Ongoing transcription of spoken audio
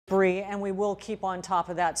agree, and we will keep on top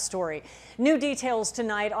of that story. New details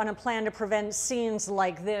tonight on a plan to prevent scenes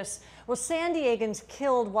like this. Well, San Diegans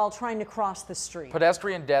killed while trying to cross the street.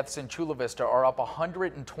 Pedestrian deaths in Chula Vista are up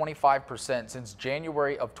 125% since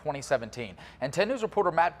January of 2017. And 10 News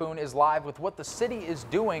reporter Matt Boone is live with what the city is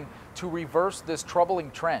doing to reverse this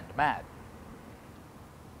troubling trend. Matt.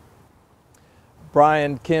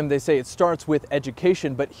 Brian, Kim, they say it starts with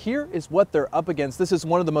education, but here is what they're up against. This is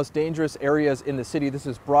one of the most dangerous areas in the city. This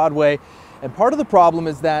is Broadway, and part of the problem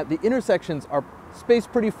is that the intersections are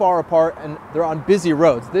spaced pretty far apart and they're on busy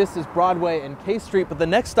roads. This is Broadway and K Street, but the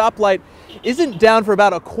next stoplight isn't down for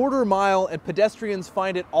about a quarter mile, and pedestrians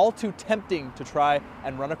find it all too tempting to try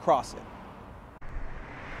and run across it.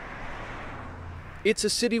 It's a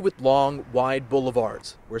city with long, wide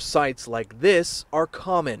boulevards where sights like this are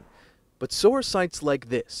common. But so are sights like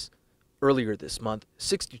this. Earlier this month,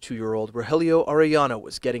 62-year-old Rogelio Arellano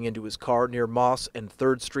was getting into his car near Moss and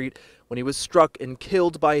 3rd Street when he was struck and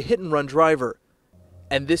killed by a hit-and-run driver.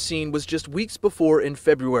 And this scene was just weeks before in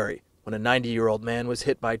February, when a 90-year-old man was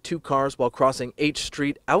hit by 2 cars while crossing H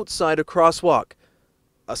Street outside a crosswalk.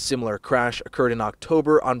 A similar crash occurred in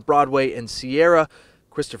October on Broadway and Sierra.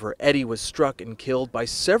 Christopher Eddy was struck and killed by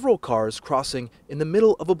several cars crossing in the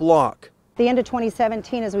middle of a block. The end of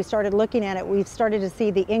 2017, as we started looking at it, we started to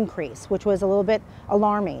see the increase, which was a little bit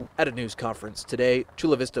alarming. At a news conference today,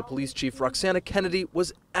 Chula Vista Police Chief Roxana Kennedy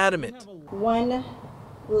was adamant. One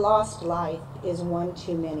lost life is one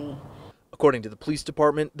too many. According to the police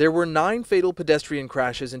department, there were 9 fatal pedestrian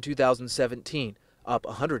crashes in 2017, up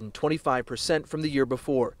 125% from the year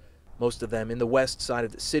before. Most of them in the west side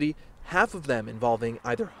of the city, half of them involving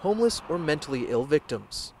either homeless or mentally ill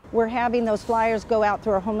victims. We're having those flyers go out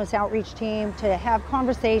through our homeless outreach team to have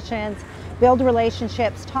conversations, build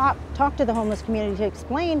relationships, talk to the homeless community to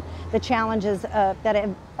explain the challenges that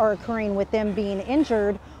are occurring with them being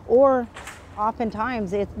injured, or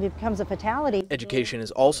oftentimes it becomes a fatality. Education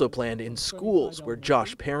is also planned in schools, where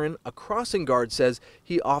Josh Perrin, a crossing guard, says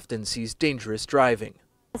he often sees dangerous driving.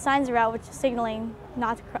 The signs are out which is signaling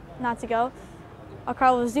not to go. A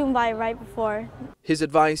car will zoom by right before. His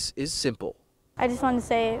advice is simple. I just want to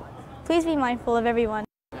say, please be mindful of everyone.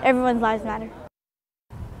 Everyone's lives matter.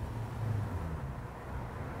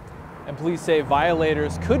 And police say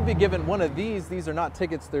violators could be given one of these. These are not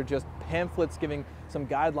tickets, they're just pamphlets giving some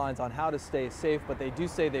guidelines on how to stay safe, but they do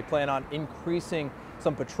say they plan on increasing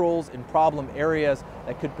some patrols in problem areas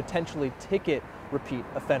that could potentially ticket repeat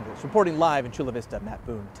offenders. Reporting live in Chula Vista, Matt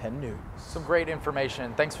Boone, 10 News. Some great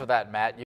information. Thanks for that, Matt.